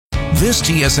This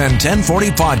TSN 1040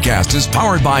 podcast is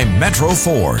powered by Metro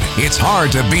Ford. It's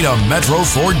hard to beat a Metro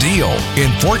Ford deal.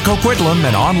 In Fort Coquitlam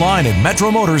and online at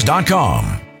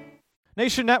metromotors.com.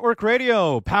 Nation Network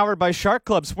Radio, powered by Shark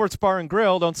Club Sports Bar and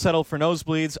Grill. Don't settle for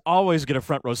nosebleeds. Always get a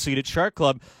front row seat at Shark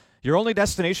Club. Your only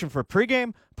destination for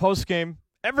pregame, postgame,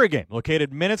 every game.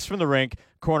 Located minutes from the rink,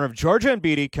 corner of Georgia and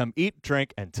Beatty. Come eat,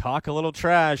 drink, and talk a little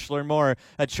trash. Learn more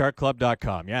at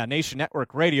sharkclub.com. Yeah, Nation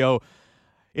Network Radio,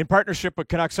 in partnership with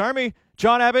Canucks Army.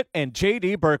 Jon Abbott and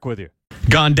J.D. Burke with you.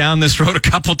 Gone down this road a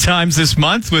couple times this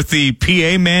month with the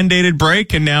PA mandated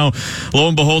break, and now, lo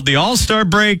and behold, the All Star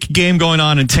break game going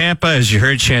on in Tampa. As you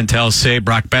heard Chantel say,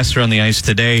 Brock Boeser on the ice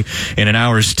today in an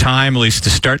hour's time, at least to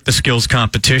start the skills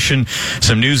competition.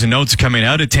 Some news and notes coming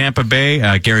out of Tampa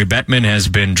Bay. Gary Bettman has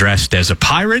been dressed as a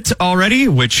pirate already,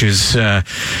 which is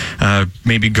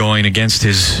maybe going against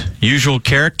his usual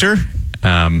character.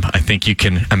 I think you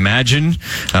can imagine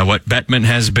what Bettman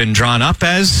has been drawn up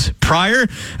as prior.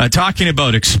 Talking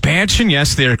about expansion,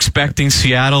 yes, they're expecting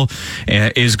Seattle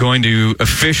is going to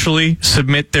officially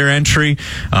submit their entry.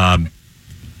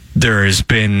 There has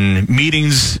been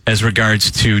meetings as regards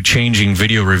to changing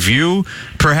video review,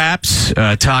 perhaps,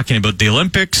 talking about the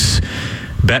Olympics.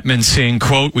 Bettman saying,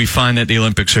 quote, "We find that the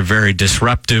Olympics are very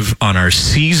disruptive on our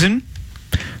season."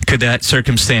 Could that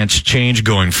circumstance change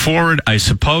going forward? I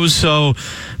suppose so,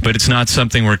 but it's not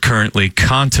something we're currently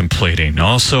contemplating.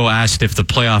 Also asked if the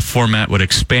playoff format would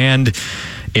expand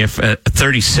if a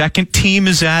 32nd team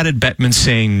is added. Bettman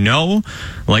saying no,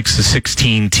 likes the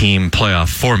 16-team playoff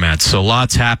format. So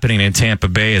lots happening in Tampa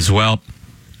Bay as well.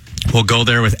 We'll go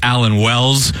there with Alan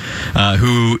Wells,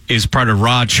 who is part of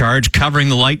Raw Charge, covering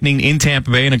the Lightning in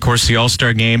Tampa Bay. And, of course, the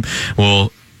All-Star game.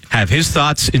 We'll have his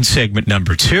thoughts in segment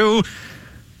number 2.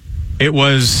 It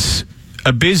was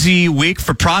a busy week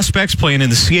for prospects playing in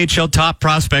the CHL Top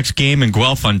Prospects game in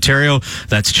Guelph, Ontario.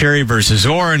 That's Cherry versus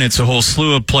Orr, and it's a whole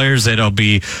slew of players that'll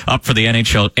be up for the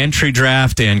NHL entry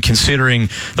draft. And considering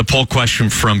the poll question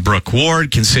from Brooke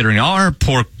Ward, considering our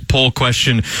poll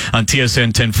question on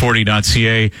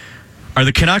tsn1040.ca, are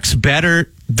the Canucks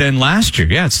better than last year?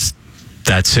 Yeah, it's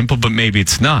that simple, but maybe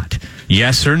it's not.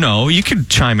 Yes or no? You could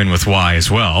chime in with why as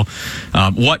well.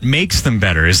 What makes them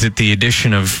better? Is it the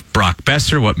addition of Brock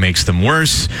Boeser? What makes them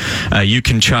worse? You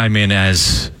can chime in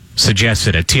as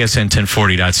suggested at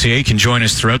tsn1040.ca. You can join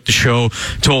us throughout the show.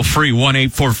 Toll free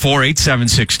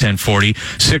 1-844-876-1040,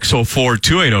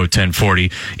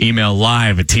 604-280-1040. Email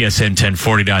live at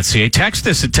tsn1040.ca. Text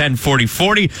us at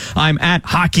 104040. I'm at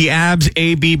Hockey Abs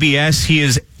ABBS. He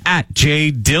is at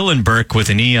J. Dylan Burke with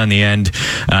an E on the end.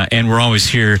 And we're always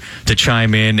here to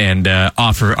chime in and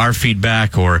offer our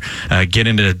feedback or get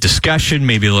into a discussion,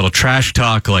 maybe a little trash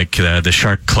talk like the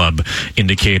Shark Club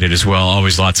indicated as well.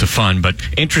 Always lots of fun, but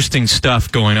interesting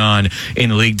stuff going on in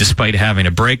the league despite having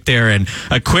a break there. And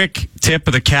a quick tip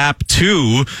of the cap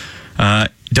to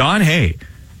Don Hay,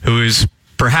 who is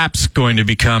perhaps going to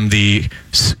become the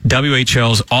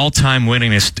WHL's all-time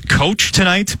winningest coach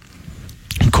tonight.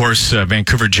 Of course,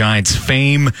 Vancouver Giants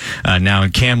fame now in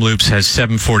Kamloops, has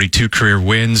 742 career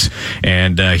wins,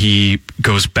 and he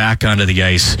goes back onto the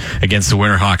ice against the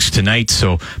Winterhawks tonight,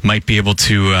 so might be able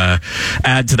to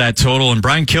add to that total. And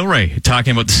Brian Kilray,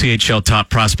 talking about the CHL Top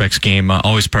Prospects game,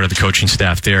 always part of the coaching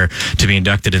staff there, to be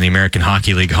inducted in the American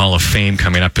Hockey League Hall of Fame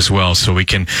coming up as well, so we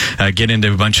can get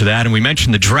into a bunch of that. And we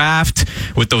mentioned the draft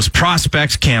with those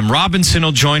prospects. Cam Robinson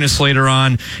will join us later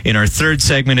on in our third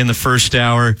segment in the first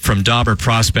hour from Dauber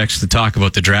Prospects to talk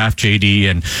about the draft, JD.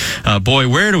 And boy,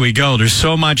 where do we go? There's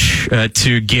so much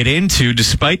to get into,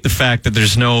 despite the fact that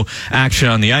there's no action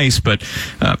on the ice. But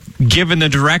given the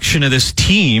direction of this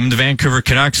team, the Vancouver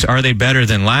Canucks, are they better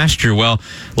than last year? Well,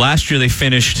 last year they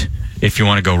finished, if you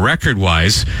want to go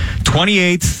record-wise,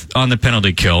 28th on the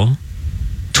penalty kill,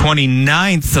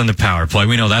 29th on the power play.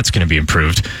 We know that's going to be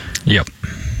improved. Yep.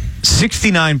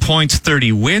 69 points,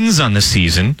 30 wins on the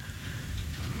season.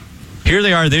 Here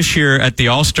they are this year at the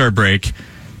All-Star break,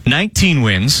 19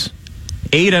 wins,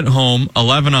 8 at home,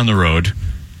 11 on the road.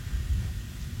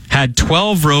 Had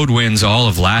 12 road wins all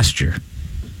of last year.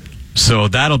 So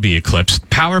that'll be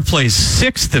eclipsed. Power plays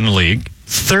 6th in the league,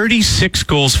 36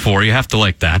 goals for. You have to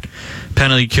like that.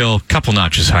 Penalty kill, couple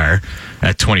notches higher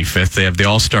at 25th. They have the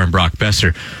All-Star and Brock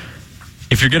Boeser.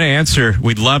 If you're going to answer,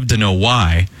 we'd love to know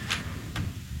why.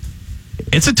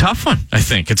 It's a tough one, I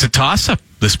think. It's a toss-up,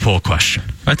 this poll question.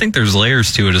 I think there's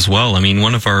layers to it as well. I mean,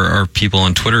 one of our people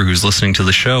on Twitter who's listening to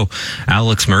the show,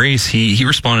 Alex Maurice, he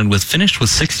responded with, finished with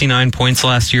 69 points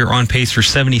last year, on pace for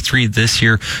 73 this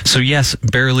year. So yes,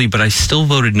 barely, but I still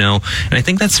voted no. And I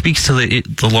think that speaks to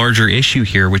the larger issue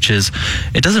here, which is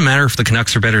it doesn't matter if the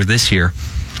Canucks are better this year.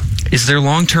 is their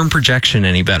long-term projection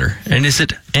any better? And is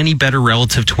it any better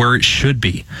relative to where it should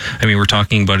be? I mean, we're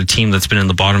talking about a team that's been in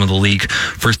the bottom of the league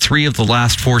for 3 of the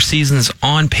last 4 seasons,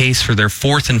 on pace for their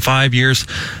 4th in 5 years.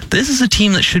 This is a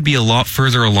team that should be a lot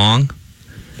further along.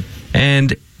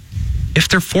 And if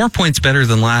they're 4 points better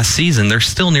than last season, they're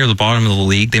still near the bottom of the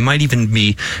league. They might even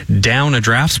be down a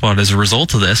draft spot as a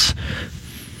result of this.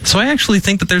 So I actually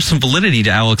think that there's some validity to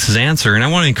Alex's answer, and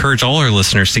I want to encourage all our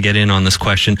listeners to get in on this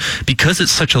question because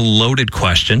it's such a loaded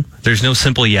question. There's no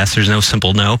simple yes, there's no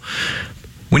simple no.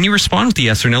 When you respond with the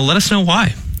yes or no, let us know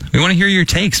why. We want to hear your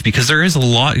takes because there is a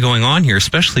lot going on here,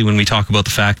 especially when we talk about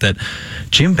the fact that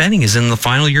Jim Benning is in the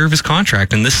final year of his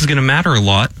contract, and this is going to matter a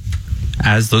lot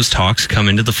as those talks come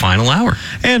into the final hour.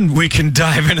 And we can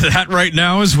dive into that right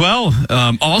now as well.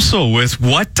 Also with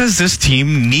what does this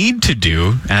team need to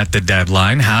do at the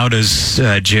deadline? How does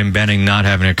Jim Benning not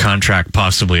having a contract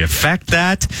possibly affect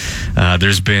that?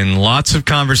 There's been lots of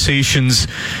conversations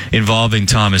involving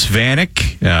Thomas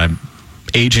Vanek,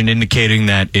 agent indicating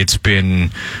that it's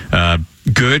been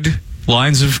good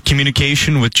lines of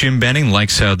communication with Jim Benning,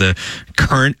 likes how the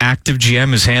current active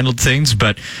GM has handled things,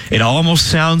 but it almost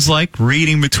sounds like,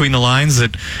 reading between the lines,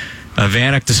 that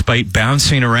Vanek, despite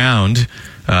bouncing around,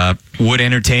 would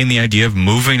entertain the idea of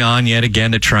moving on yet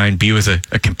again to try and be with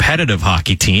a competitive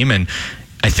hockey team. And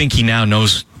I think he now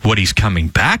knows what he's coming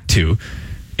back to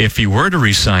if he were to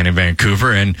re-sign in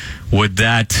Vancouver. And would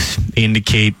that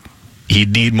indicate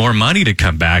he'd need more money to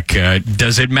come back?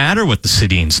 Does it matter what the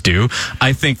Sedins do?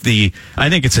 I think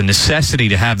it's a necessity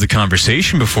to have the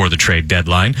conversation before the trade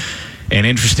deadline. And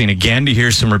interesting again to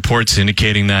hear some reports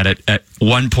indicating that at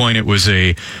one point it was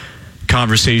a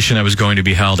conversation that was going to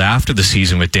be held after the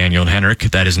season with Daniel and Henrik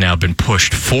that has now been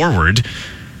pushed forward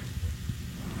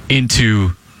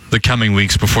into the coming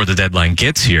weeks before the deadline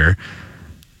gets here.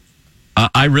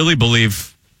 I really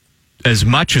believe, as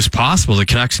much as possible, the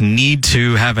Canucks need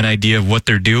to have an idea of what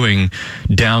they're doing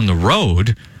down the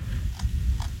road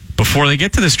before they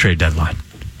get to this trade deadline.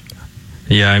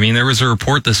 Yeah, I mean, there was a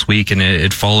report this week, and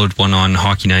it followed one on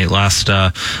Hockey Night last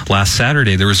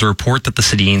Saturday. There was a report that the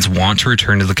Sedins want to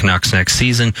return to the Canucks next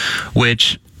season,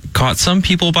 which caught some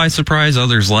people by surprise,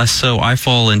 others less so. I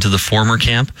fall into the former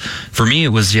camp. For me, it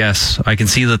was yes. I can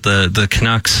see that the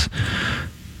Canucks,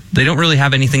 they don't really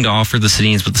have anything to offer the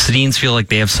Sedins, but the Sedins feel like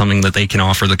they have something that they can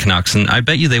offer the Canucks. And I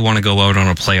bet you they want to go out on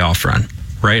a playoff run,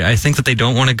 right? I think that they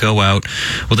don't want to go out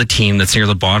with a team that's near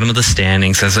the bottom of the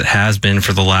standings as it has been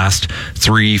for the last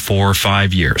 3, 4,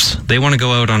 5 years. They want to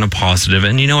go out on a positive.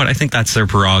 And you know what? I think that's their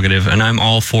prerogative. And I'm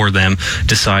all for them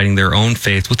deciding their own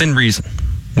fate within reason.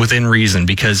 Within reason,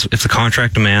 because if the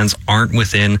contract demands aren't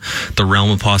within the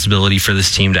realm of possibility for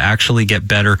this team to actually get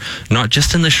better, not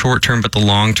just in the short term, but the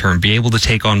long term, be able to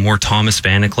take on more Thomas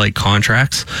Vanek-like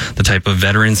contracts, the type of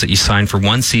veterans that you sign for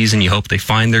one season, you hope they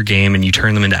find their game and you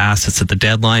turn them into assets at the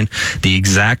deadline, the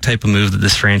exact type of move that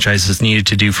this franchise has needed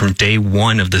to do from day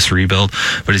one of this rebuild,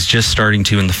 but is just starting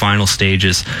to in the final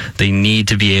stages. They need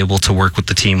to be able to work with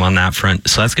the team on that front.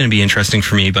 So that's going to be interesting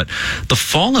for me. But the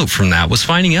fallout from that was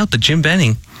finding out that Jim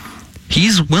Benning,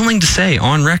 he's willing to say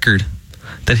on record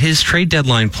that his trade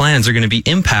deadline plans are going to be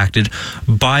impacted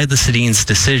by the Sedins'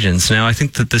 decisions. Now, I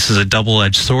think that this is a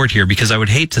double-edged sword here because I would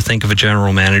hate to think of a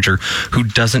general manager who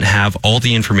doesn't have all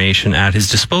the information at his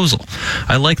disposal.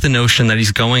 I like the notion that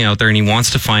he's going out there and he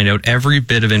wants to find out every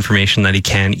bit of information that he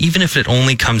can, even if it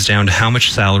only comes down to how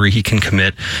much salary he can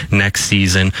commit next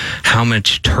season, how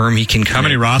much term he can commit. How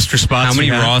many roster spots? How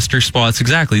many roster spots,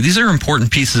 exactly. These are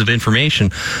important pieces of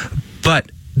information,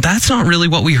 but that's not really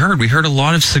what we heard. We heard a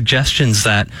lot of suggestions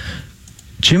that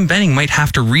Jim Benning might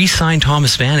have to re-sign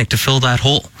Thomas Vanek to fill that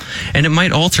hole. And it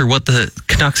might alter what the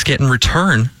Canucks get in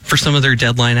return for some of their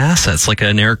deadline assets, like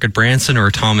an Eric Goodbranson or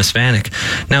a Thomas Vanek.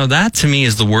 Now, that to me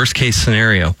is the worst case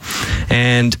scenario.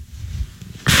 And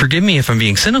forgive me if I'm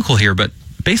being cynical here, but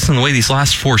based on the way these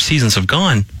last 4 seasons have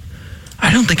gone,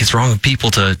 I don't think it's wrong of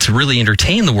people to really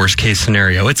entertain the worst case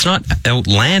scenario. It's not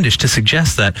outlandish to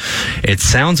suggest that. It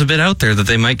sounds a bit out there that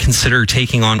they might consider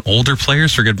taking on older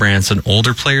players for Goodbranson,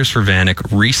 older players for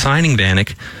Vanek, re-signing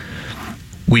Vanek.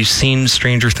 We've seen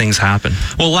stranger things happen.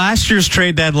 Well, last year's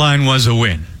trade deadline was a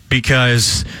win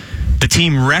because the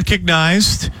team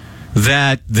recognized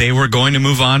that they were going to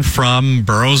move on from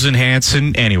Burroughs and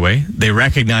Hansen anyway. They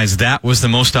recognized that was the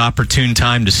most opportune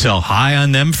time to sell high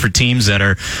on them for teams that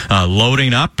are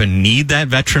loading up and need that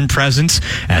veteran presence,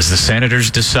 as the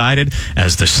Senators decided,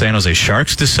 as the San Jose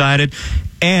Sharks decided,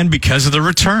 and because of the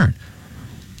return.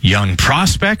 Young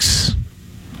prospects,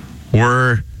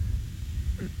 were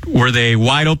they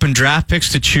wide open draft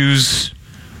picks to choose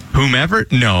whomever?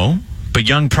 No, but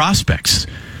young prospects.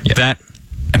 Yeah.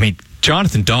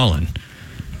 Jonathan Dahlen,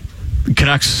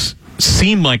 Canucks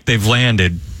seem like they've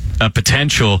landed a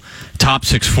potential top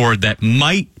six forward that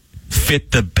might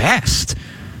fit the best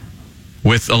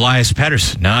with Elias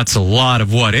Pettersson. Now, it's a lot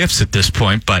of what ifs at this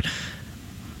point, but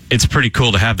it's pretty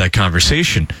cool to have that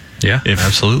conversation. Yeah,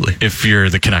 absolutely. If you're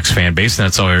the Canucks fan base,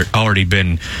 that's already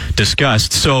been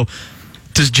discussed. So,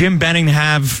 does Jim Benning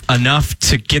have enough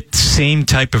to get the same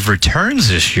type of returns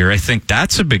this year? I think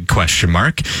that's a big question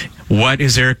mark. What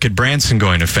is Eric Goodbranson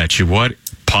going to fetch you? What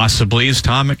possibly is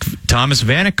Thomas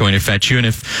Vanek going to fetch you? And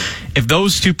if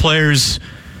those two players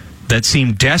that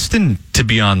seem destined to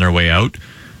be on their way out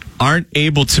aren't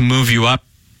able to move you up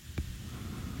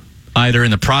either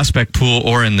in the prospect pool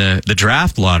or in the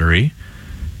draft lottery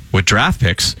with draft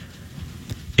picks,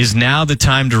 is now the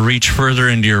time to reach further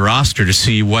into your roster to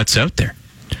see what's out there?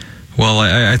 Well,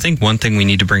 I think one thing we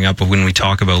need to bring up when we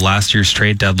talk about last year's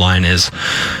trade deadline is,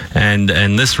 and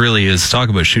this really is talk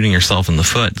about shooting yourself in the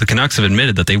foot. The Canucks have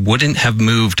admitted that they wouldn't have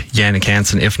moved Jannik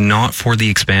Hansen if not for the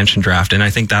expansion draft. And I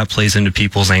think that plays into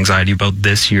people's anxiety about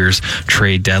this year's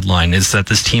trade deadline, is that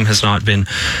this team has not been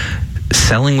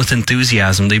selling with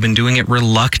enthusiasm. They've been doing it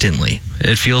reluctantly.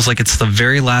 It feels like it's the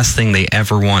very last thing they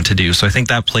ever want to do. So I think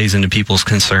that plays into people's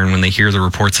concern when they hear the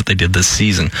reports that they did this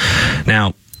season.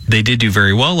 Now, they did do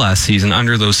very well last season.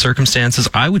 Under those circumstances,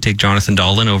 I would take Jonathan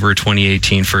Dahlen over a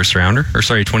 2018 first rounder,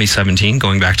 2017,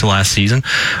 going back to last season.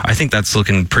 I think that's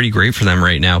looking pretty great for them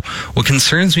right now. What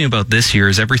concerns me about this year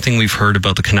is everything we've heard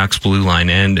about the Canucks blue line,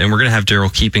 and we're going to have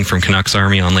Daryl Keeping from Canucks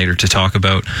Army on later to talk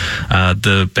about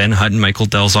the Ben Hutton, Michael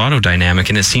Del Zotto dynamic,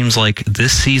 and it seems like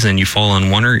this season you fall on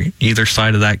one or either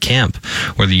side of that camp,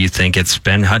 whether you think it's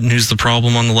Ben Hutton who's the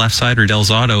problem on the left side or Del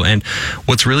Zotto. And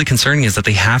what's really concerning is that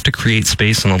they have to create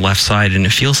space on the left side, and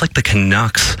it feels like the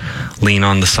Canucks lean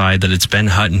on the side that it's Ben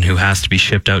Hutton who has to be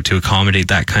shipped out to accommodate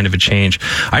that kind of a change.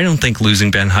 I don't think losing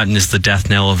Ben Hutton is the death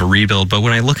knell of a rebuild, but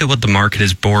when I look at what the market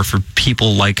is bore for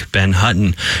people like Ben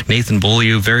Hutton, Nathan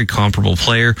Beaulieu, very comparable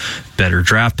player, better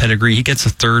draft pedigree, he gets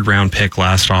a third round pick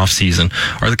last offseason.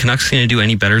 Are the Canucks going to do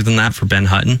any better than that for Ben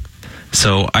Hutton?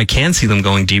 So I can see them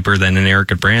going deeper than an Eric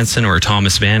Goodbranson or a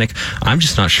Thomas Vanek. I'm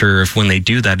just not sure if when they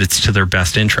do that, it's to their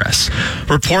best interests.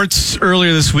 Reports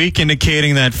earlier this week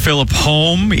indicating that Philip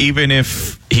Holm, even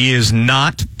if he is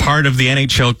not part of the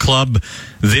NHL club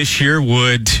this year,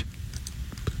 would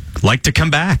like to come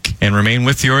back and remain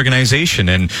with the organization.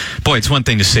 And boy, it's one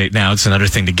thing to say it now, it's another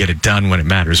thing to get it done when it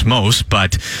matters most.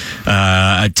 But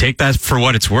take that for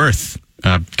what it's worth.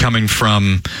 Coming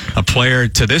from a player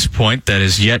to this point that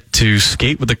is yet to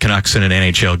skate with the Canucks in an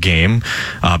NHL game,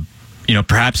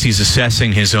 perhaps he's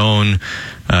assessing his own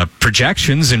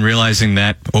projections and realizing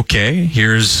that, okay,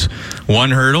 here's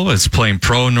one hurdle. It's playing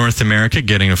pro in North America,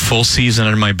 getting a full season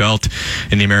under my belt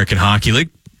in the American Hockey League.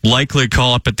 Likely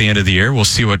call up at the end of the year. We'll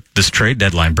see what this trade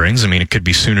deadline brings. I mean, it could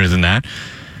be sooner than that.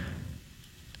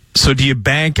 So do you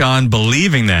bank on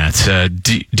believing that?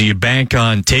 Do you bank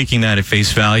on taking that at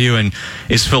face value? And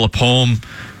is Philip Holm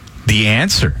the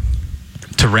answer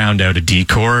to round out a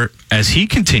decor as he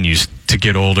continues to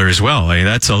get older as well? I mean,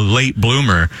 that's a late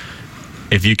bloomer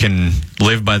if you can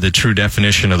live by the true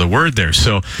definition of the word there.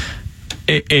 So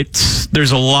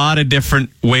there's a lot of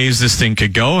different ways this thing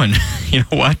could go. And you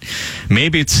know what?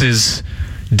 Maybe it's as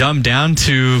dumbed down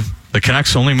to the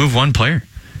Canucks only move one player.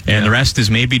 And the rest is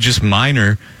maybe just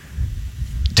minor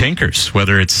tinkers,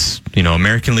 whether it's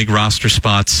American League roster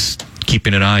spots,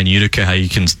 keeping an eye on Utica, how you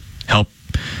can help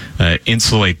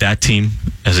insulate that team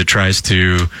as it tries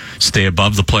to stay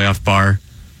above the playoff bar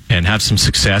and have some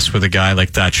success with a guy like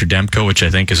Thatcher Demko, which I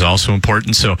think is also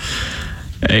important. So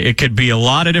it could be a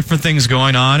lot of different things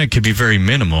going on. It could be very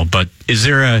minimal, but is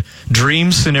there a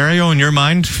dream scenario in your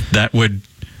mind that would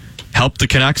help the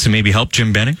Canucks and maybe help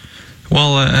Jim Benning?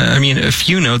 Well, a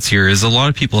few notes here is a lot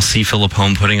of people see Philip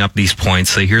Holm putting up these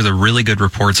points. They hear the really good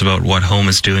reports about what Holm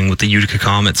is doing with the Utica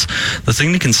Comets. The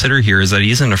thing to consider here is that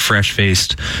he isn't a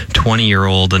fresh-faced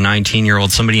 20-year-old, a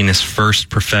 19-year-old, somebody in his first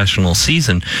professional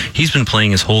season. He's been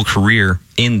playing his whole career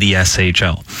in the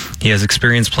SHL. He has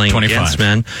experience playing 25. against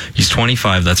men. He's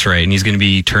 25, that's right, and he's going to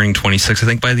be turning 26, I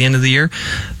think, by the end of the year.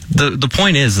 The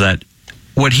point is that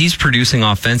what he's producing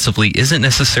offensively isn't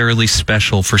necessarily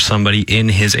special for somebody in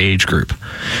his age group.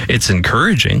 It's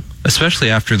encouraging, especially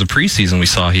after the preseason we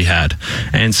saw he had.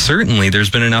 And certainly there's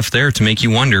been enough there to make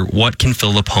you wonder, what can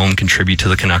Philip Holm contribute to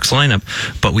the Canucks lineup?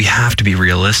 But we have to be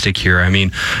realistic here. I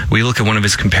mean, we look at one of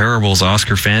his comparables,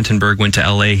 Oscar Fantenberg went to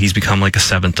LA, he's become like a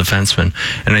seventh defenseman.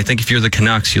 And I think if you're the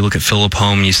Canucks, you look at Philip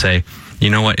Holm and you say, you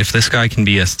know what, if this guy can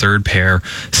be a third pair,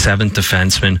 seventh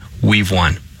defenseman, we've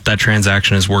won. that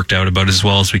transaction has worked out about as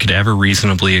well as we could ever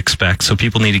reasonably expect. So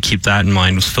people need to keep that in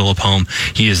mind with Philip Holm.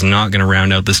 He is not going to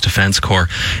round out this defense core.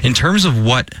 In terms of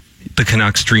what the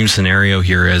Canucks' dream scenario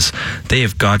here is, they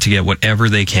have got to get whatever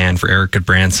they can for Eric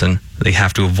Goodbranson. They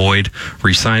have to avoid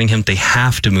re-signing him. They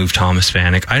have to move Thomas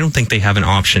Vanek. I don't think they have an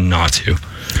option not to.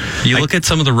 You look at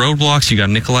some of the roadblocks. You got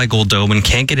Nikolai Goldobin,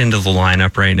 can't get into the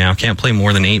lineup right now, can't play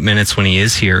more than 8 minutes when he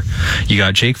is here. You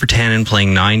got Jake Virtanen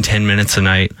playing 9-10 minutes a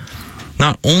night.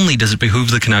 Not only does it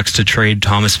behoove the Canucks to trade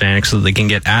Thomas Vanek so that they can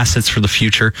get assets for the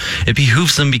future, it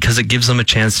behooves them because it gives them a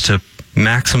chance to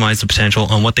maximize the potential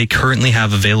on what they currently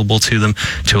have available to them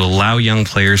to allow young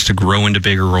players to grow into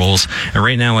bigger roles. And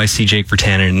right now I see Jake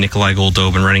Virtanen and Nikolai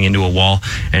Goldobin running into a wall,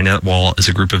 and that wall is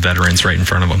a group of veterans right in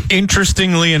front of them.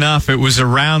 Interestingly enough, it was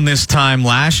around this time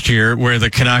last year where the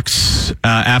Canucks,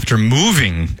 after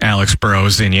moving Alex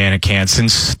Burrows and Yannick Hansen,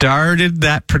 started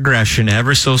that progression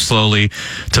ever so slowly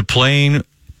to playing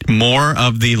more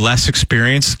of the less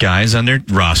experienced guys on their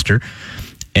roster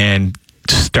and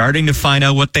starting to find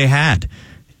out what they had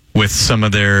with some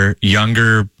of their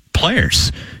younger players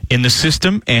in the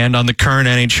system and on the current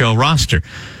NHL roster.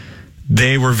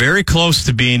 They were very close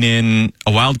to being in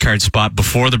a wild card spot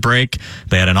before the break.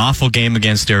 They had an awful game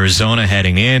against Arizona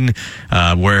heading in,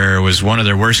 where it was one of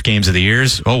their worst games of the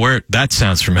years. That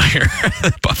sounds familiar.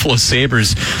 Buffalo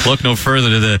Sabres look no further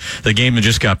to the game that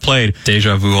just got played.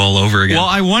 Deja vu all over again. Well,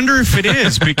 I wonder if it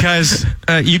is, because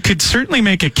you could certainly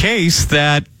make a case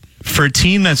that for a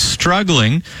team that's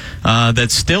struggling, that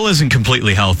still isn't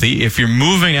completely healthy, if you're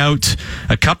moving out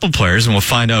a couple players, and we'll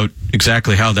find out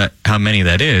exactly how many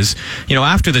that is,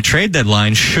 after the trade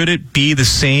deadline, should it be the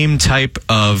same type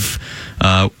of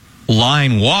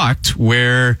line walked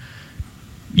where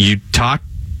you talk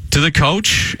to the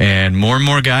coach and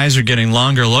more guys are getting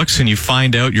longer looks, and you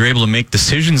find out you're able to make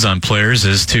decisions on players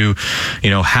as to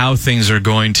how things are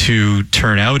going to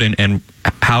turn out and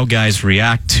how guys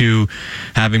react to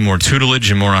having more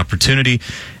tutelage and more opportunity.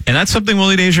 And that's something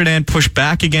Willie Desjardins pushed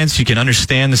back against. You can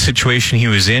understand the situation he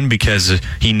was in because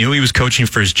he knew he was coaching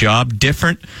for his job.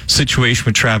 Different situation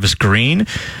with Travis Green,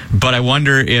 but I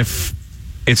wonder if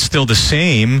it's still the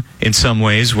same in some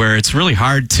ways, where it's really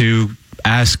hard to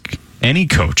ask any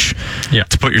coach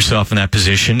to put yourself in that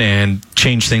position and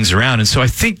change things around. And so I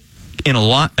think in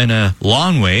a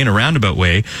long way, in a roundabout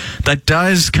way, that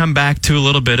does come back to a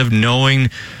little bit of knowing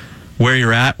where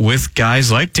you're at with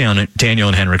guys like Daniel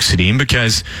and Henrik Sedin,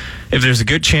 because if there's a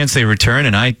good chance they return,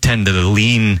 and I tend to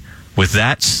lean with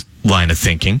that line of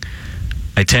thinking,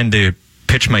 I tend to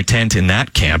pitch my tent in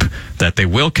that camp that they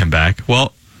will come back.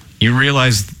 Well, you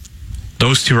realize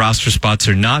those two roster spots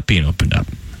are not being opened up.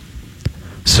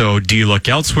 So do you look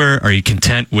elsewhere? Are you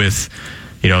content with,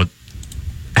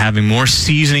 having more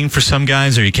seasoning for some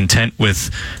guys? Are you content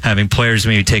with having players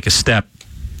maybe take a step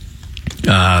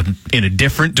in a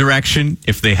different direction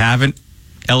if they haven't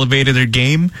elevated their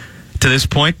game to this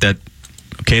point, that,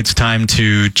 okay, it's time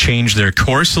to change their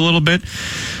course a little bit?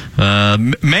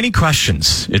 Many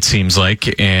questions, it seems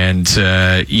like, and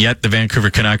yet the Vancouver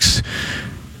Canucks,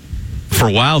 for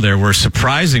a while there, were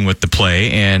surprising with the play,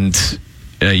 and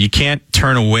you can't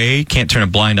turn a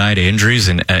blind eye to injuries,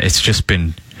 and it's just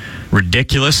been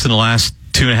ridiculous in the last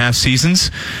 2.5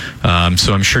 seasons.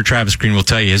 So I'm sure Travis Green will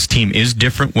tell you his team is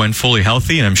different when fully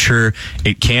healthy, and I'm sure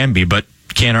it can be, but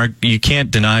you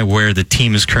can't deny where the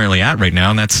team is currently at right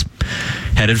now, and that's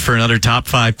headed for another top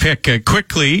 5 pick.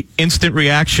 Quickly, instant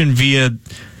reaction via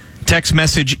text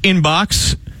message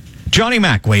inbox. Johnny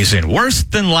Mac weighs in. Worse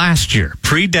than last year.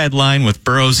 Pre-deadline with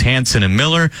Burrows, Hansen, and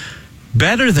Miller.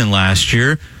 Better than last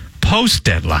year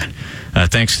post-deadline.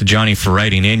 Thanks to Johnny for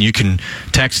writing in. You can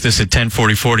text us at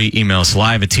 104040, email us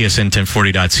live at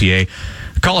tsn1040.ca.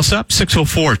 Call us up,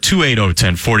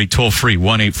 604-280-1040, toll free,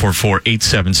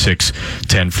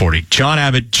 1-844-876-1040. Jon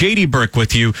Abbott, J.D. Burke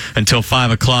with you until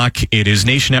 5 o'clock. It is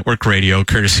Nation Network Radio,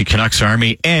 courtesy Canucks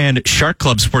Army and Shark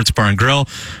Club Sports Bar and Grill.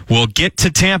 We'll get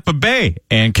to Tampa Bay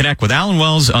and connect with Alan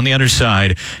Wells on the other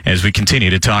side as we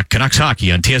continue to talk Canucks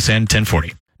hockey on TSN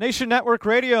 1040. Nation Network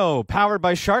Radio, powered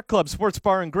by Shark Club Sports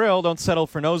Bar and Grill. Don't settle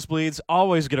for nosebleeds.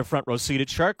 Always get a front row seat at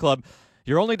Shark Club.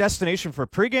 Your only destination for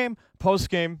pregame,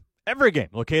 postgame, every game.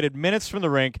 Located minutes from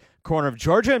the rink, corner of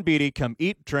Georgia and Beatty. Come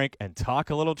eat, drink, and talk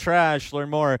a little trash.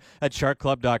 Learn more at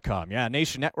sharkclub.com. Yeah,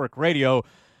 Nation Network Radio,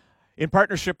 in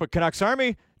partnership with Canucks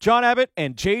Army, Jon Abbott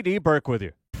and J.D. Burke with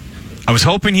you. I was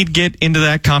hoping he'd get into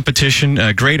that competition.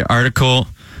 A great article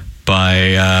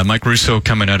by Mike Russo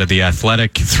coming out of The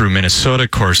Athletic through Minnesota.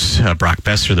 Of course, Brock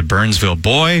Besser, the Burnsville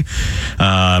boy.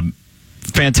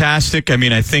 Fantastic. I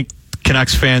mean, I think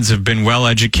Canucks fans have been well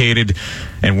educated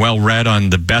and well read on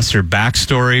the Boeser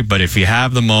backstory, but if you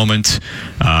have the moment,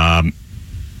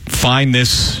 find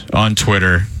this on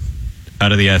Twitter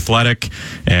out of The Athletic,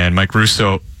 and Mike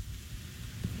Russo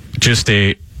just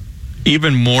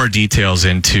even more details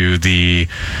into the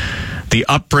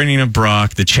upbringing of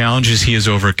Brock, the challenges he has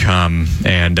overcome,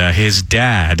 and his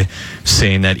dad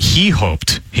saying that he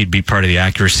hoped he'd be part of the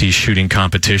accuracy shooting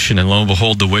competition, and lo and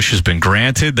behold, the wish has been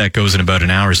granted. That goes in about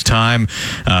an hour's time.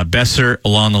 Boeser,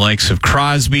 along the likes of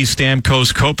Crosby,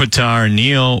 Stamkos, Kopitar,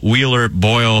 Neal, Wheeler,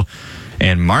 Boyle,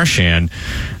 and Marchand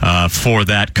for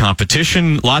that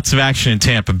competition. Lots of action in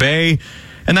Tampa Bay.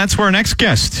 And that's where our next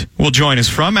guest will join us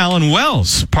from. Alan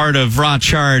Wells, part of Raw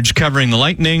Charge covering the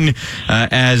Lightning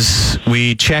as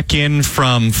we check in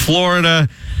from Florida.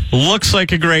 Looks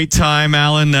like a great time,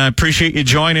 Alan. Appreciate you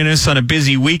joining us on a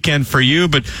busy weekend for you,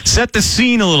 but set the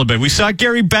scene a little bit. We saw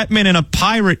Gary Bettman in a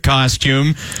pirate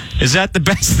costume. Is that the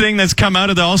best thing that's come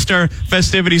out of the All-Star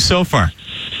festivities so far?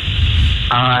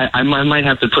 I might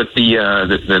have to put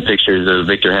the pictures of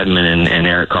Victor Hedman and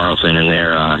Erik Karlsson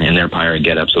in their pirate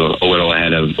getups a little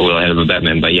ahead of a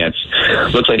Bettman. But yeah,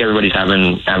 it looks like everybody's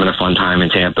having a fun time in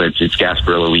Tampa. It's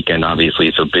Gasparilla weekend, obviously.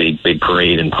 It's a big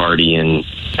parade and party, and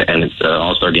it's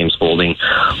All-Star games folding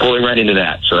right into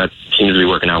that. So that seems to be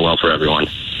working out well for everyone.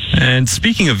 And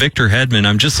speaking of Victor Hedman,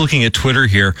 I'm just looking at Twitter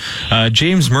here.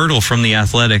 James Myrtle from The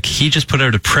Athletic, he just put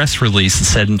out a press release that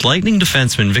said Lightning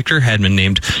defenseman Victor Hedman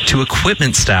named to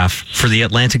equipment staff for the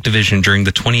Atlantic Division during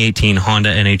the 2018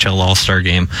 Honda NHL All Star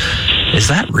Game. Is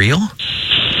that real?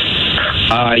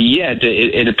 Yeah,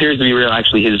 it appears to be real.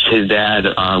 Actually, his dad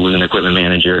was an equipment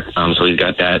manager, so he's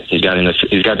got that. He's got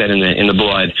that in the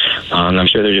blood. I'm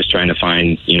sure they're just trying to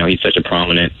find. He's such a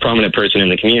prominent person in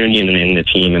the community and in the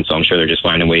team, and so I'm sure they're just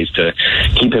finding ways to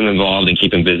keep him involved and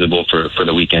keep him visible for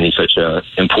the weekend. He's such an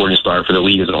important star for the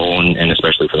league as a whole, and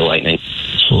especially for the Lightning.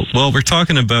 Well, we're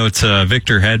talking about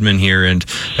Victor Hedman here, and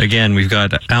again, we've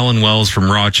got Alan Wells from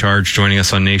Raw Charge joining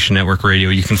us on Nation Network Radio.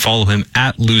 You can follow him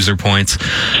at Loser Points.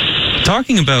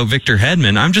 Talking about Victor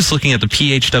Hedman, I'm just looking at the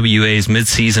PHWA's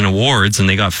mid-season awards, and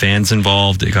they got fans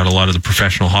involved. They got a lot of the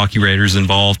professional hockey writers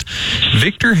involved.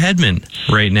 Victor Hedman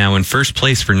right now in first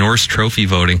place for Norris Trophy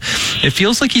voting. It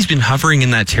feels like he's been hovering in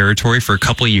that territory for a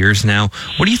couple of years now.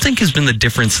 What do you think has been the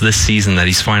difference this season that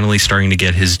he's finally starting to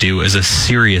get his due as a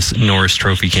serious Norris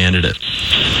Trophy candidate?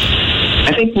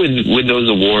 I think with those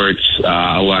awards,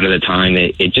 a lot of the time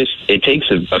it takes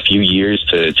a few years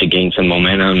to gain some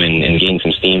momentum and gain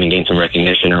some steam and gain some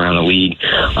recognition around the league.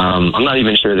 I'm not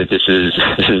even sure that this is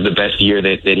the best year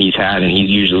that he's had, and he's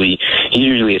usually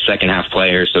a second half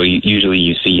player, so usually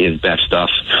you see his best stuff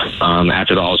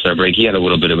after the All-Star break. He had a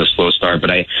little bit of a slow start,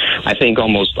 but I think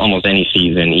almost any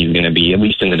season he's going to be at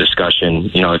least in the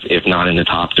discussion, if not in the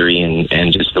top three,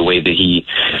 and just the way that he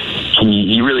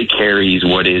really carries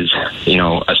what is,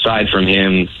 aside from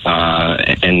him,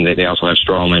 and they also have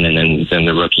Stroman and then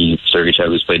the rookie Sergachev,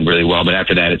 who's played really well. But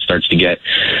after that, it starts to get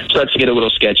a little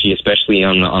sketchy, especially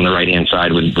on the right hand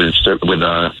side with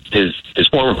his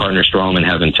former partner Stroman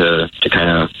having to kind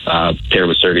of pair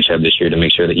with Sergachev this year to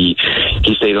make sure that he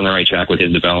stays on the right track with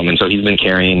his development. So he's been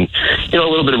carrying a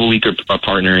little bit of a weaker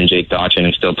partner in Jake Dotchin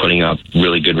and still putting up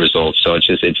really good results. So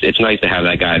it's nice to have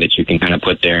that guy that you can kind of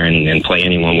put there and play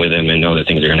anyone with him and know that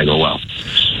things are going to go well.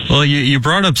 Well, you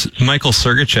brought up Michael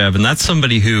Sergachev, and that's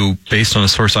somebody who, based on a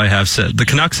source I have, said the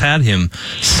Canucks had him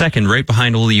second, right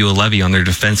behind Olli Juolevi on their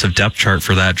defensive depth chart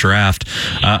for that draft.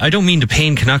 I don't mean to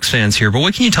pain Canucks fans here, but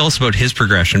what can you tell us about his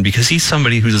progression? Because he's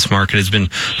somebody who this market has been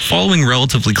following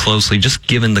relatively closely, just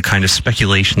given the kind of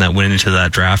speculation that went into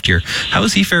that draft year. How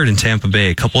has he fared in Tampa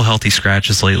Bay? A couple healthy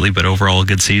scratches lately, but overall a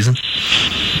good season?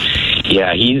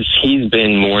 Yeah, he's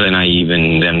been more than I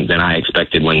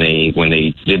expected when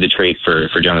they did the trade for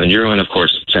Jonathan Drouin. Of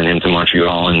course, sent him to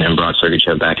Montreal and brought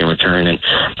Sergachev back in return, and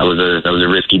that was a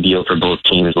risky deal for both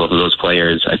teams, both of those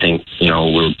players. I think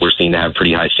we're seen to have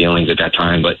pretty high ceilings at that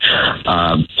time, but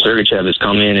Sergachev has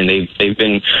come in and they've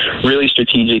been really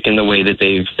strategic in the way that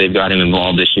they've got him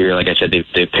involved this year. Like I said,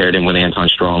 they've paired him with Anton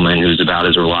Stroman, who's about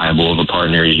as reliable of a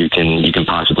partner as you can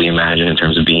possibly imagine in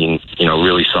terms of being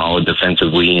really solid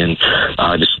defensively and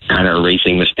just kind of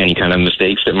erasing any kind of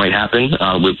mistakes that might happen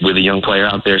with a young player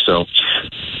out there. So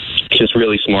it's just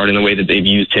really smart in the way that they've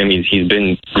used him. He's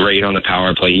been great on the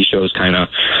power play. He shows kind of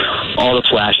all the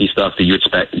flashy stuff that you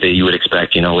would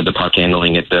expect, with the puck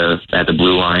handling at the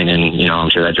blue line, and I'm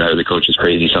sure that drives the coaches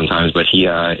crazy sometimes. But he's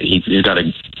got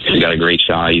a He's got a great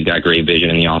shot. He's got great vision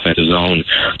in the offensive zone.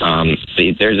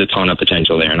 There's a ton of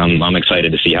potential there, and I'm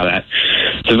excited to see how that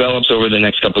develops over the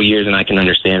next couple of years. And I can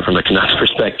understand from a Canucks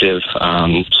perspective,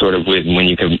 sort of when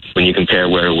you compare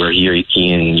where he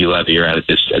and Ulevy are at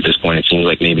this point, it seems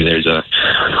like maybe there's a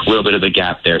little bit of a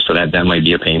gap there, so that might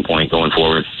be a pain point going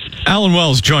forward. Alan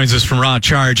Wells joins us from Raw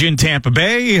Charge in Tampa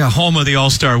Bay, home of the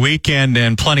All Star Weekend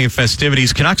and plenty of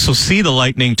festivities. Canucks will see the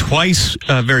Lightning twice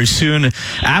very soon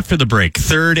after the break,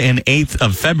 3rd and 8th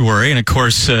of February. And of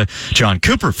course, John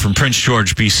Cooper from Prince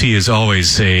George, BC, is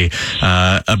always a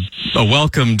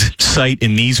welcomed sight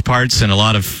in these parts, and a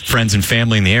lot of friends and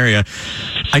family in the area.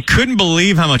 I couldn't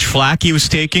believe how much flack he was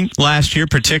taking last year,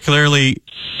 particularly,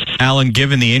 Alan,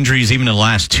 given the injuries even in the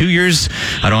last 2 years.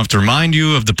 I don't have to remind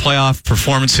you of the playoff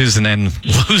performances and then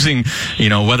losing,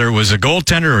 whether it was a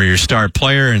goaltender or your star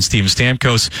player and Steven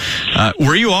Stamkos.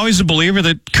 Were you always a believer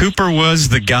that Cooper was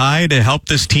the guy to help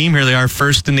this team? Here they are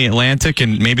first in the Atlantic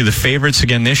and maybe the favorites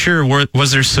again this year. Or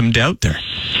was there some doubt there?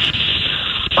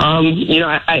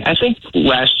 I think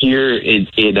last year it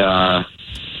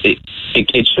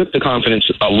shook the confidence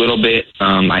a little bit.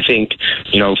 I think,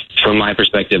 from my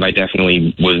perspective, I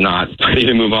definitely was not ready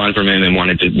to move on from him and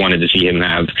wanted to see him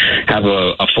have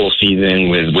a full season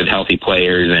with healthy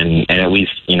players and at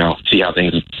least, see how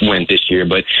things went this year.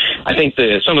 But I think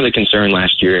some of the concern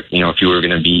last year, if you were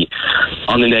going to be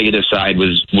on the negative side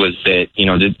was that,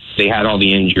 they had all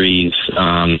the injuries,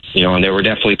 and there were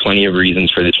definitely plenty of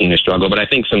reasons for the team to struggle. But I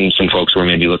think some folks were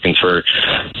maybe looking for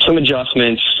some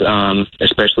adjustments,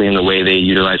 especially in the way they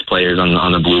utilized players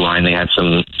on the blue line. They had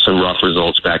some rough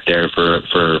results back there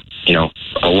for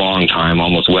a long time,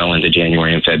 almost well into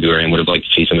January and February, and would have liked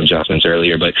to see some adjustments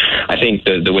earlier. But I think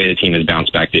the way the team has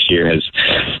bounced back this year has,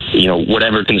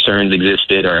 whatever concerns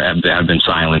existed or have been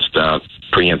silenced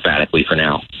pretty emphatically for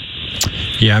now.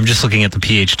 Yeah, I'm just looking at the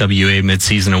PHWA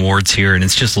midseason awards here, and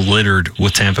it's just littered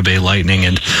with Tampa Bay Lightning.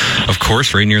 And, of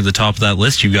course, right near the top of that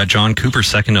list, you've got John Cooper,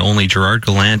 second to only Gerard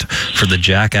Gallant for the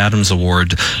Jack Adams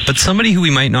Award. But somebody who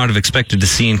we might not have expected to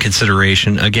see in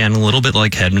consideration, again, a little bit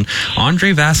like Hedman,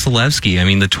 Andrei Vasilevsky. I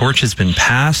mean, the torch has been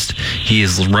passed. He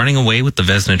is running away with the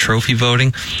Vezina Trophy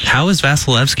voting. How has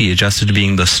Vasilevsky adjusted to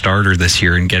being the starter this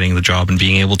year and getting the job and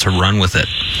being able to run with it?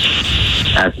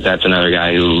 That's another guy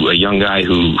a young guy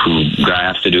who got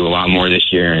asked to do a lot more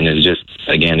this year and is just,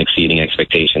 again, exceeding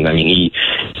expectations. I mean,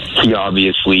 he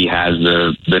obviously has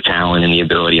the talent and the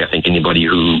ability. I think anybody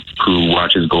who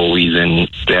watches goalies and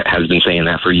that has been saying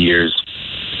that for years.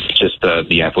 Just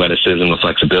the athleticism, the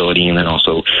flexibility, and then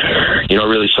also,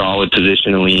 really solid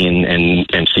positionally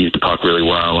and sees the puck really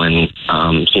well and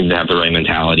seems to have the right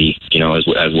mentality, as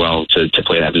well to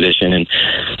play that position. And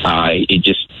it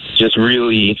just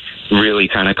really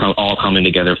kind of all coming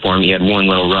together for him. He had one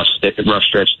little rough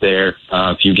stretch there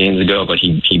a few games ago, but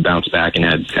he bounced back and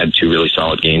had two really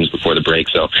solid games before the break.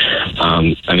 So,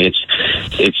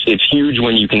 it's huge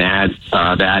when you can add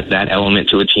that element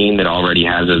to a team that already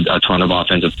has a ton of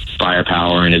offensive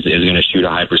firepower and is going to shoot a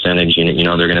high percentage, and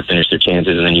they're going to finish their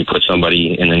chances, and then you put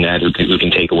somebody in the net who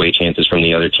can take away chances from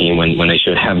the other team when they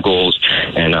should have goals,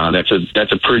 and that's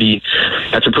a pretty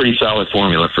solid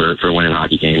formula for winning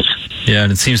hockey games. Yeah,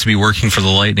 and it seems to be working for the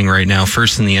Lightning right now,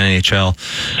 first in the NHL.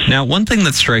 Now, one thing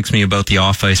that strikes me about the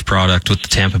off-ice product with the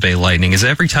Tampa Bay Lightning is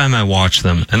every time I watch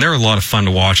them, and they're a lot of fun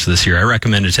to watch this year, I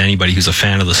recommend it to anybody who's a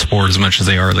fan of the sport as much as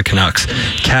they are the Canucks,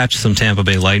 catch some Tampa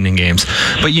Bay Lightning games.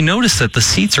 But you notice that the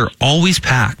seats are always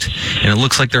packed, and it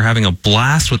looks like they're having a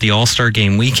blast with the All-Star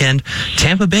Game weekend.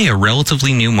 Tampa Bay, a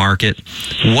relatively new market.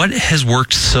 What has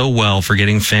worked so well for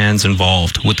getting fans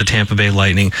involved with the Tampa Bay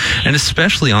Lightning, and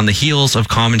especially on the heels of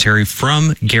commentary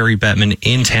from Gary Bettman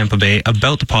in Tampa Bay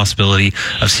about the possibility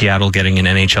of Seattle getting an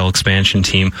NHL expansion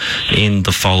team in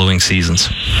the following seasons?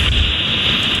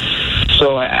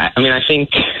 So, I think,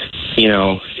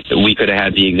 we could have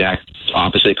had the exact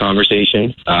opposite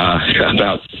conversation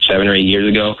about 7 or 8 years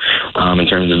ago in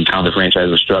terms of how the franchise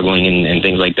was struggling and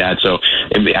things like that. So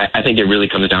I think it really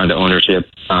comes down to ownership.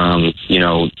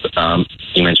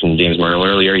 You mentioned James Murrell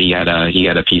earlier. He had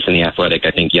a piece in The Athletic,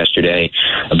 I think, yesterday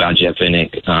about Jeff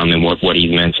Vinnick and what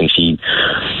he's meant since he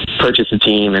purchased the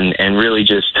team and really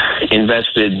just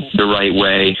invested the right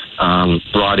way,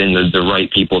 brought in the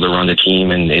right people to run the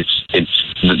team. And it's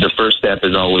the first step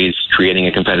is always creating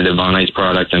a competitive on-ice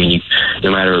product. I mean,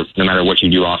 no matter what you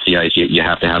do off the ice, you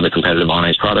have to have a competitive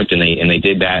on-ice product, and they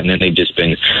did that. And then they've just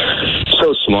been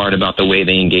so smart about the way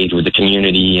they engage with the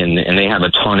community, and they have a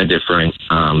ton of different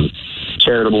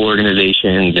charitable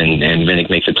organizations, and Vinnick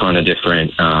makes a ton of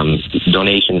different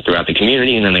donations throughout the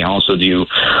community. And then they also do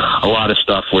a lot of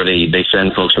stuff where they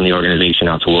send folks from the organization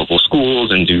out to local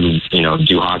schools and do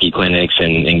hockey clinics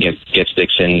and get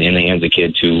sticks in the hands of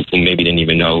kids who maybe didn't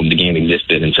even know the game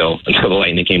existed until the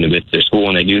Lightning came to visit their school.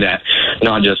 And they do that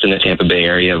not just in the Tampa Bay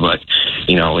area, but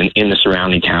in the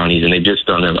surrounding counties. And they've just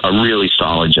done a really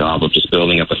solid job of just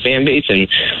building up a fan base. And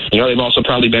they've also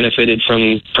probably benefited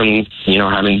from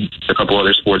having a couple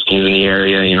other sports teams in the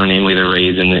area, namely the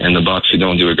Rays and the Bucks, who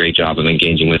don't do a great job of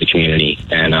engaging with the community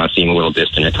and seem a little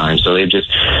distant at times. So they've just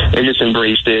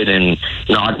embraced it and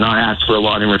not asked for a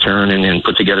lot in return, and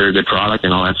put together a good product,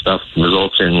 and all that stuff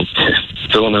results in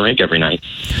filling the rink every night.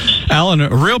 Alan,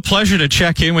 a real pleasure to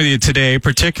check in with you today,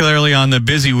 particularly on the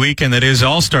busy weekend that is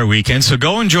All Star Weekend. So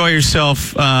go enjoy yourself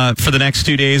for the next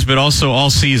 2 days, but also all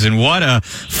season. What a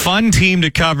fun team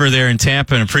to cover there in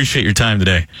Tampa, and appreciate your time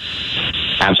today.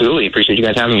 Absolutely. Appreciate you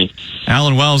guys having me.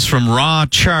 Alan Wells from Raw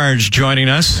Charge joining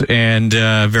us, and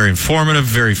very informative,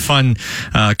 very fun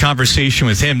conversation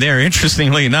with him there.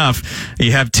 Interestingly enough,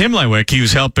 you have Tim Leiwick. He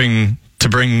was helping to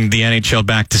bring the NHL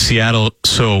back to Seattle,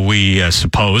 so we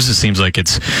suppose. It seems like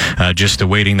it's just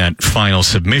awaiting that final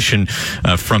submission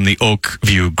from the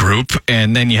Oakview group.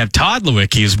 And then you have Todd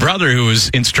Leiwick, his brother, who was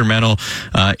instrumental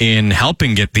in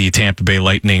helping get the Tampa Bay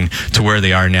Lightning to where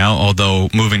they are now, although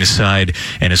moving aside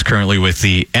and is currently with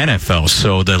the NFL.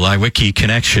 So the Leiwick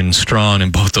connection strong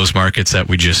in both those markets that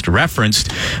we just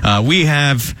referenced. We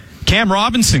have Cam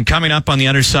Robinson coming up on the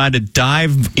other side to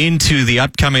dive into the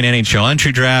upcoming NHL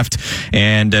entry draft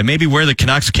and maybe where the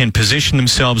Canucks can position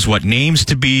themselves, what names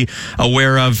to be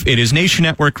aware of. It is Nation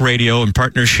Network Radio in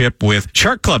partnership with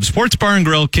Shark Club Sports Bar and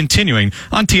Grill, continuing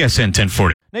on TSN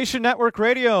 1040. Nation Network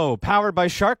Radio, powered by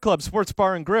Shark Club Sports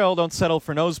Bar and Grill. Don't settle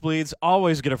for nosebleeds.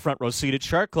 Always get a front row seat at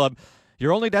Shark Club,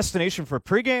 your only destination for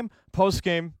pregame,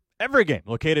 postgame, every game.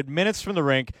 Located minutes from the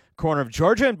rink, corner of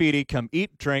Georgia and Beatty. Come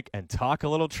eat, drink, and talk a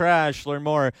little trash. Learn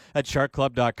more at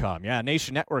sharkclub.com. Yeah,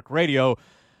 Nation Network Radio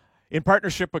in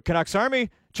partnership with Canucks Army.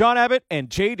 Jon Abbott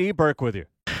and J.D. Burke with you.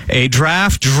 A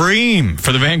draft dream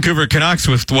for the Vancouver Canucks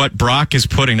with what Brock is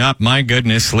putting up. My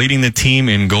goodness, leading the team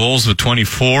in goals with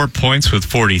 24, points with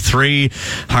 43.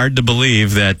 Hard to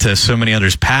believe that so many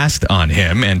others passed on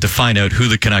him. And to find out who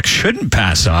the Canucks shouldn't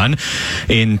pass on,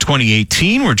 in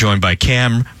 2018, we're joined by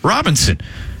Cam Robinson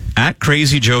at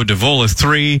Crazy Joe Davola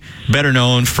 3, better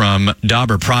known from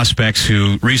Dauber Prospects,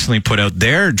 who recently put out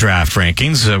their draft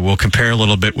rankings. We'll compare a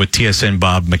little bit with TSN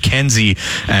Bob McKenzie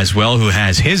as well, who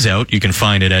has his out. You can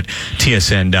find it at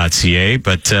tsn.ca,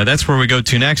 but that's where we go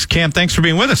to next. Cam, thanks for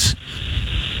being with us.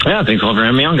 Yeah, thanks all for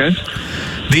having me on, guys.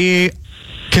 The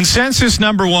consensus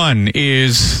number one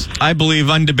is, I believe,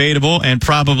 undebatable, and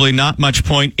probably not much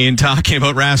point in talking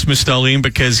about Rasmus Dahlin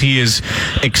because he is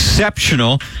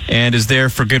exceptional and is there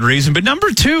for good reason. But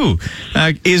number two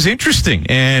is interesting,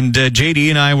 and JD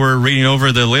and I were reading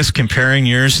over the list, comparing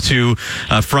yours to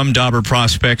from Dauber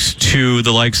Prospects to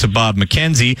the likes of Bob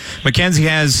McKenzie. McKenzie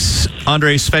has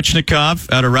Andrei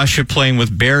Svechnikov out of Russia playing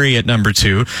with Barrie at number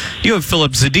 2. You have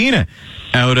Filip Zadina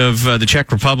out of the Czech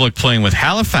Republic playing with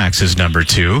Halifax as number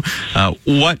 2.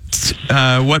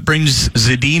 What brings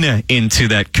Zadina into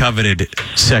that coveted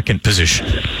second position?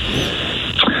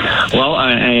 Well,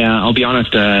 I'll be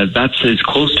honest, that's as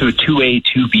close to a 2A,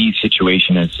 2B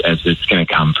situation as it's going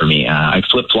to come for me. I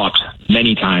flip-flopped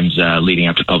many times leading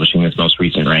up to publishing this most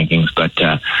recent rankings, but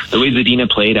the way Zadina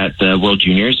played at the World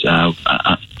Juniors,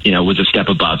 was a step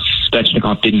above.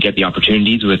 Svechnikov didn't get the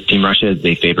opportunities with Team Russia.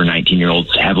 They favor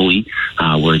 19-year-olds heavily,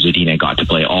 where Zadina got to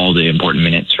play all the important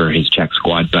minutes for his Czech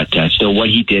squad. But still, what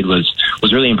he did was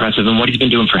really impressive, and what he's been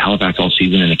doing for Halifax all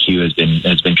season in the queue has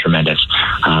been tremendous.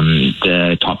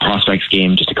 The top prospects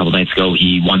game just a couple nights ago,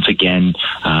 he once again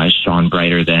shone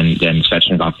brighter than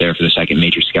Svechnikov there for the second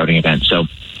major scouting event. So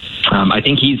I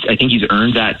think he's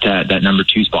earned that number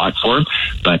 2 spot for him.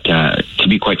 But to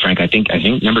be quite frank, I think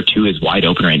number 2 is wide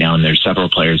open right now, and there's several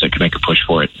players that could make a push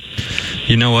for it.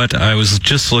 You know what? I was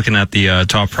just looking at the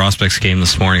top prospects game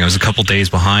this morning. I was a couple days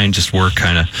behind. Just work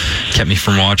kind of kept me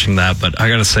from watching that. But I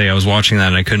got to say, I was watching that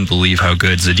and I couldn't believe how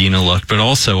good Zadina looked. But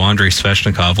also Andrei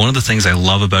Svechnikov. One of the things I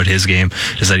love about his game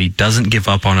is that he doesn't give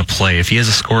up on a play. If he has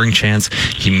a scoring chance,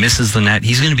 he misses the net,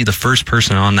 he's going to be the first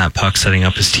person on that puck setting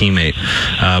up his teammate.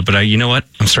 But you know what?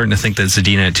 I'm starting to think that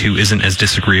Zadina at 2 isn't as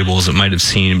disagreeable as it might have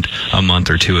seemed a month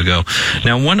or 2 ago.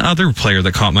 Now, one other player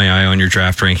that caught my eye on your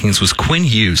draft rankings was Quinn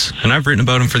Hughes, and I've written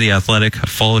about him for The Athletic. I've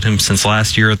followed him since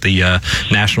last year at the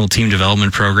National Team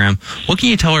Development Program. What can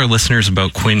you tell our listeners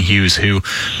about Quinn Hughes, who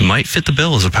might fit the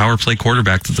bill as a power play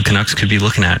quarterback that the Canucks could be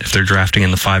looking at if they're drafting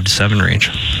in the 5 to 7 range?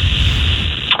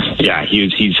 Yeah,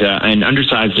 he's an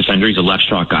undersized defender. He's a left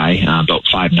shot guy, about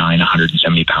 5'9",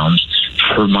 170 pounds.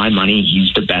 For my money,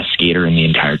 he's the best skater in the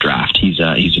entire draft. He's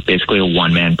basically a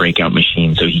one-man breakout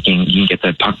machine. So he can get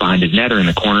the puck behind his net or in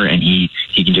the corner, and he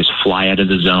can just fly out of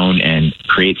the zone and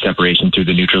create separation through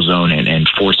the neutral zone and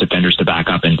force defenders to back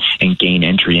up and gain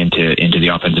entry into the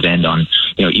offensive end on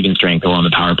even strength or on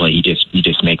the power play. He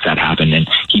just makes that happen, and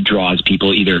he draws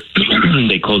people. Either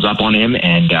they close up on him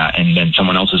and then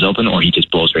someone else is open, or he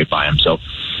just blows right by him. So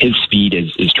his speed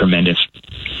is tremendous.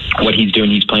 What he's doing,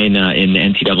 he's playing in the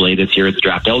NCAA this year. It's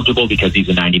draft eligible because he's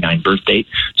a 99 birth date,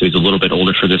 so he's a little bit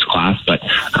older for this class, but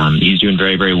he's doing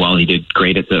very, very well. He did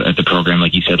great at the program,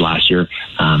 like you said, last year.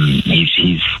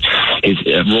 His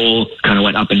role kind of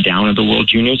went up and down at the World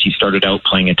Juniors. He started out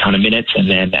playing a ton of minutes, and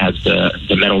then as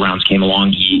the medal rounds came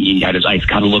along, he had his ice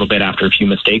cut a little bit after a few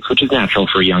mistakes, which is natural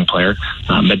for a young player.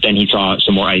 But then he saw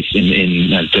some more ice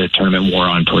in as the tournament wore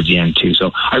on towards the end too.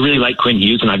 So I really like Quinn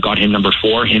Hughes, and I've got him number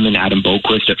 4. Him and Adam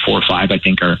Boquist at 4 or 5, I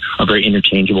think are very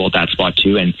interchangeable at that spot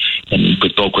too. And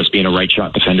with Boquist being a right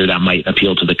shot defender, that might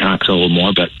appeal to the Canucks a little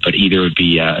more. But either would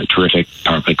be terrific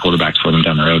power play quarterbacks for them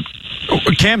down the road.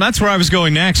 Cam, that's where I was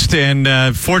going next,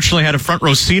 and fortunately had a front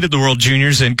row seat at the World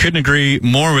Juniors and couldn't agree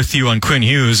more with you on Quinn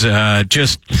Hughes.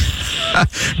 Just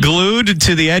glued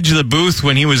to the edge of the booth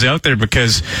when he was out there,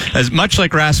 because as much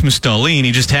like Rasmus Dahlin,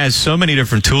 he just has so many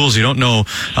different tools. You don't know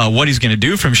what he's going to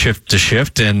do from shift to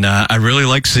shift, and I really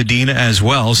like Zadina as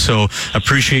well, so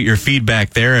appreciate your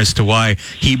feedback there as to why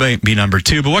he might be number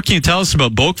 2. But what can you tell us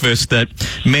about Boquist that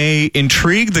may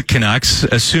intrigue the Canucks,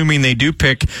 assuming they do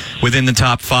pick within the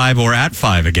top 5 or at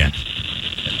 5 again?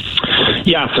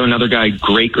 Yeah, so another guy,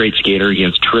 great skater. He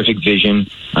has terrific vision.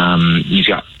 He's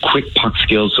got quick puck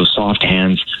skills, so soft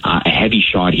hands, a heavy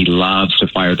shot. He loves to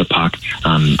fire the puck.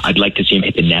 I'd like to see him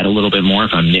hit the net a little bit more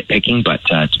if I'm nitpicking, but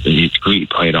it's great,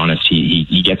 quite honest.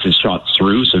 He gets his shot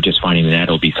through, so just finding the net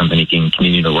will be something he can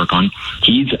continue to work on.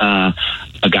 He's a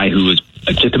guy who was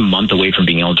just a month away from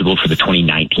being eligible for the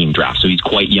 2019 draft, so he's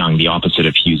quite young, the opposite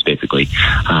of Hughes, basically.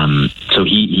 So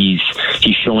he's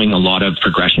showing a lot of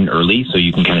progression early, so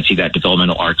you can kind of see that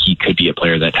developmental arc. He could be a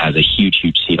player that has a huge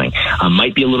ceiling.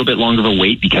 Might be a little bit longer of a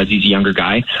wait because he's a younger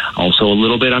guy, also a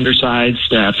little bit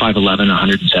undersized, 5'11",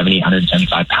 170,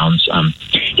 175 pounds.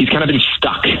 He's kind of been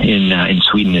stuck in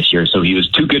Sweden this year, so he was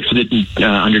too good for the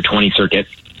under 20 circuit,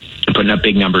 putting up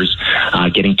big numbers,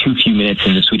 getting too few minutes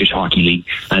in the Swedish Hockey League.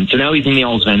 And so now he's in the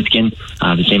Allsvenskan,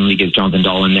 the same league as Jonathan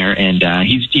Dahlin there, and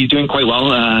he's doing quite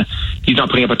well. He's not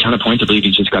putting up a ton of points. I believe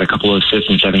he's just got a couple of assists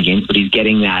in 7 games, but he's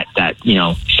getting that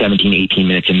 17, 18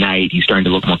 minutes a night. He's starting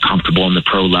to look more comfortable in the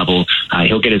pro level.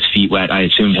 He'll get his feet wet. I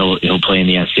assume he'll play in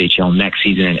the SHL next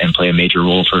season and play a major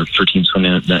role for Team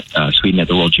Sweden at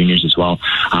the World Juniors as well.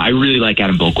 I really like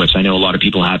Adam Boquist. I know a lot of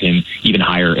people have him even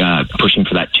higher, pushing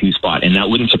for that 2 spot, and that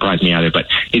wouldn't surprise me either, but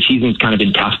his season's kind of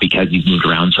been tough because he's moved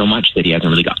around so much that he hasn't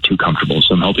really got too comfortable.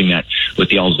 So I'm hoping that with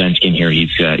the Allsvenskan here,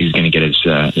 he's going to get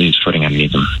his footing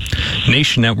underneath him.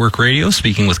 Nation Network Radio,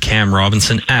 speaking with Cam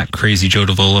Robinson at Crazy Joe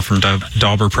Davola from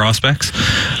Dauber Prospects.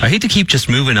 I hate to keep just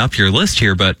moving up your list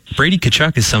here, but Brady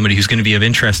Tkachuk is somebody who's going to be of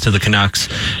interest to the Canucks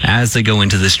as they go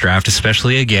into this draft,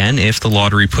 especially again if the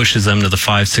lottery pushes them to the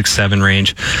 5, 6, 7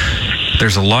 range.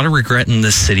 There's a lot of regret in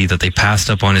this city that they passed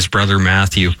up on his brother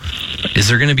Matthew. Is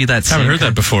there going to be that? I haven't heard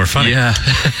that before. Funny. Yeah.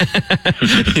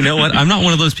 You know what? I'm not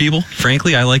one of those people.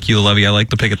 Frankly, I like you, Levy. I like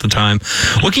the pick at the time.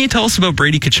 What can you tell us about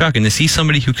Brady Tkachuk? And is he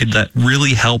somebody who could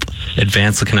really help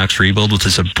advance the Canucks rebuild with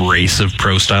this abrasive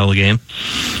pro style game?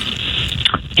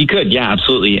 He could, yeah,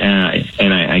 absolutely.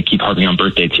 And I keep harping on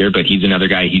birth dates here, but he's another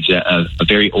guy. He's a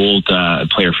very old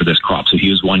player for this crop. So he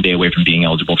was 1 day away from being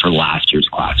eligible for last year's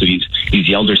class. So he's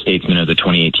the elder statesman of the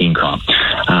 2018 crop.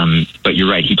 But you're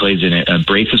right. He plays in a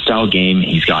abrasive style game.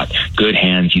 He's got good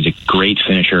hands. He's a great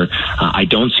finisher. I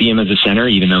don't see him as a center,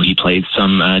 even though he plays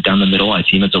some down the middle. I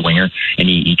see him as a winger, and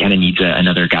he kind of needs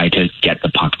another guy to get the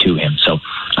puck to him. So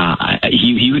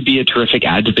he would be a terrific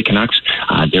add to the Canucks.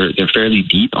 They're fairly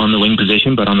deep on the wing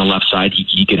position, but on the left side,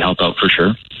 he could help out for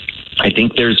sure. I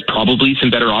think there's probably some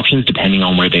better options depending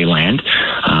on where they land.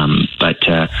 But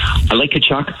I like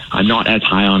Tkachuk. I'm not as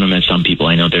high on him as some people.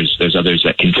 I know there's others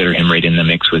that consider him right in the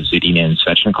mix with Zadina and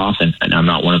Svechnikov, and I'm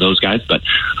not one of those guys. But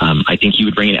I think he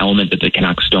would bring an element that the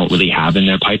Canucks don't really have in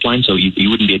their pipeline, so he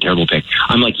wouldn't be a terrible pick.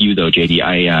 I'm like you, though, JD.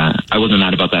 I wasn't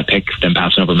mad about that pick, them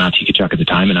passing over Matthew Tkachuk at the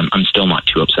time, and I'm still not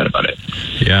too upset about it.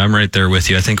 Yeah, I'm right there with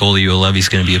you. I think Olli Juolevi's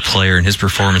going to be a player, and his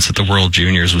performance at the World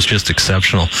Juniors was just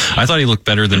exceptional. I thought he looked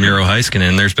better than Miro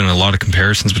Heiskanen. There's been a lot of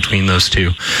comparisons between those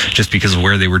two just because of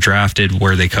where they were drafted,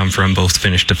 where they come from, both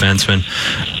finished defensemen.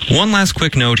 One last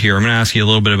quick note here. I'm going to ask you a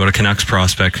little bit about a Canucks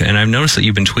prospect, and I've noticed that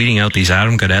you've been tweeting out these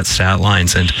Adam Gaudette stat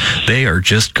lines, and they are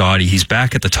just gaudy. He's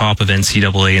back at the top of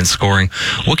NCAA in scoring.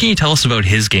 What can you tell us about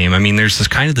his game? I mean, there's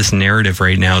this narrative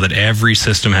right now that every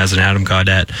system has an Adam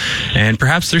Gaudette, and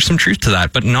perhaps there's some truth to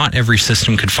that, but not every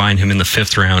system could find him in the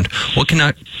 5th round. What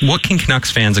can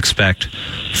Canucks fans expect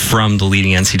from the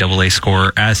leading NCAA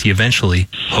scorer as he eventually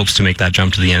hopes to make that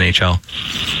jump to the NHL?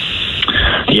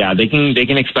 Yeah, they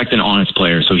can expect an honest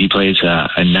player. So he plays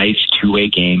a nice two-way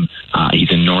game.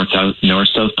 He's a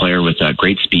north-south player with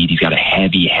great speed. He's got a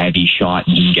heavy shot,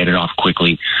 and he can get it off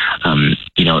quickly.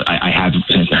 I have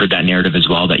heard that narrative as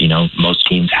well that, most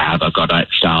teams have a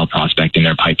Gaudette-style prospect in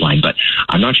their pipeline, but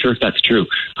I'm not sure if that's true.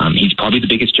 He's probably the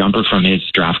biggest jumper from his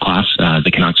draft class.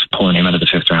 The Canucks pulling him out of the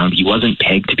 5th round. He wasn't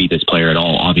pegged to be this player at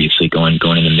all, obviously, going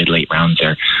in the mid-late rounds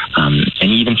there. And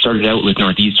he even started out with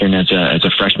Northeastern as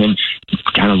a freshman,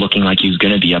 kind of looking like he was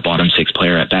going to be a bottom 6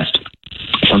 player at best.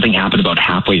 Something happened about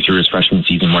halfway through his freshman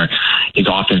season where his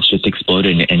offense just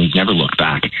exploded, and he's never looked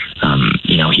back.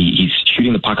 He's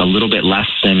shooting the puck a little bit less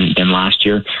than last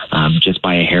year, just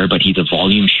by a hair, but he's a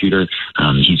volume shooter.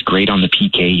 He's great on the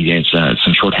PK. He has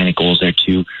some shorthanded goals there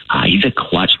too. He's a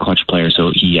clutch player.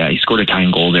 So he scored a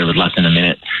tying goal there with less than a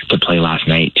minute to play last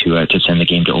night to send the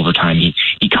game to overtime.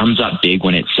 He comes up big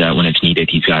when it's needed.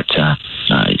 He's got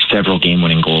several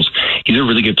game-winning goals. He's a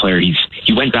really good player.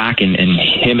 He went back and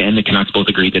him and the Canucks both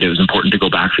agreed that it was important to go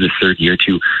back for the 3rd year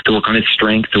to work on his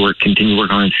strength, continue to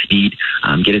work on his speed,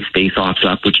 get his face-offs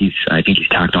up, which I think he's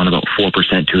tacked on about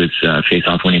 4% to his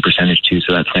face-off winning percentage too.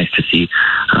 So that's nice to see.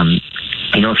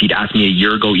 If he'd asked me a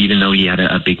year ago, even though he had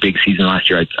a big season last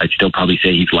year, I'd still probably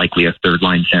say he's likely a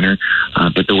 3rd-line center.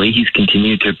 But the way he's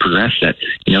continued to progress,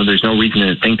 there's no reason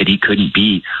to think that he couldn't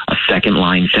be a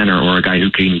 2nd-line center or a guy who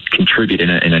can contribute in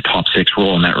a top 6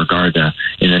 role in that regard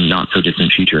in a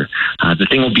not-so-distant future. The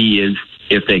thing will be is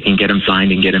if they can get him signed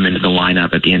and get him into the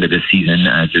lineup at the end of this season.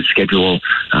 The schedule,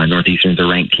 Northeastern's a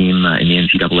ranked team in the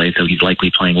NCAA, so he's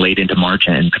likely playing late into March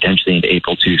and potentially into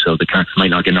April too. So the Canucks might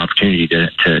not get an opportunity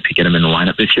to get him in the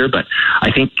lineup this year, but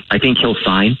I think he'll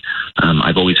sign.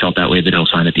 I've always felt that way, that he'll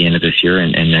sign at the end of this year,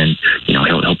 and then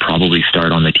he'll probably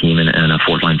start on the team in a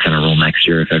 4th-line center role next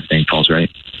year if everything falls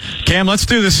right. Cam, let's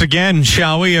do this again,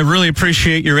 shall we? I really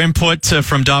appreciate your input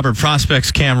from Dauber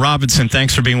Prospects. Cam Robinson,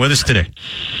 thanks for being with us today.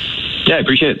 Yeah, I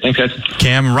appreciate it. Thanks, guys.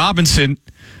 Cam Robinson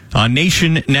on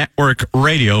Nation Network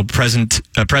Radio,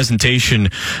 presentation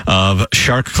of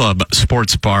Shark Club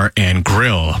Sports Bar and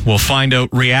Grill. We'll find out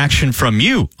reaction from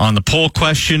you on the poll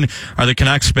question. Are the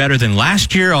Canucks better than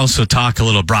last year? Also talk a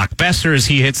little Brock Besser as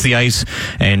he hits the ice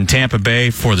in Tampa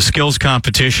Bay for the skills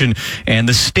competition, and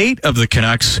the state of the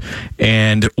Canucks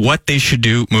and what they should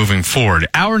do moving forward.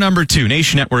 Hour number 2,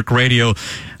 Nation Network Radio,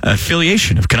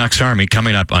 affiliation of Canucks Army,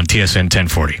 coming up on TSN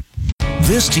 1040.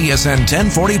 This TSN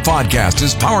 1040 podcast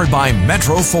is powered by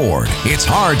Metro Ford. It's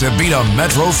hard to beat a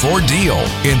Metro Ford deal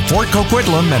in Fort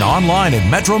Coquitlam and online at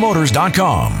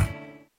metromotors.com.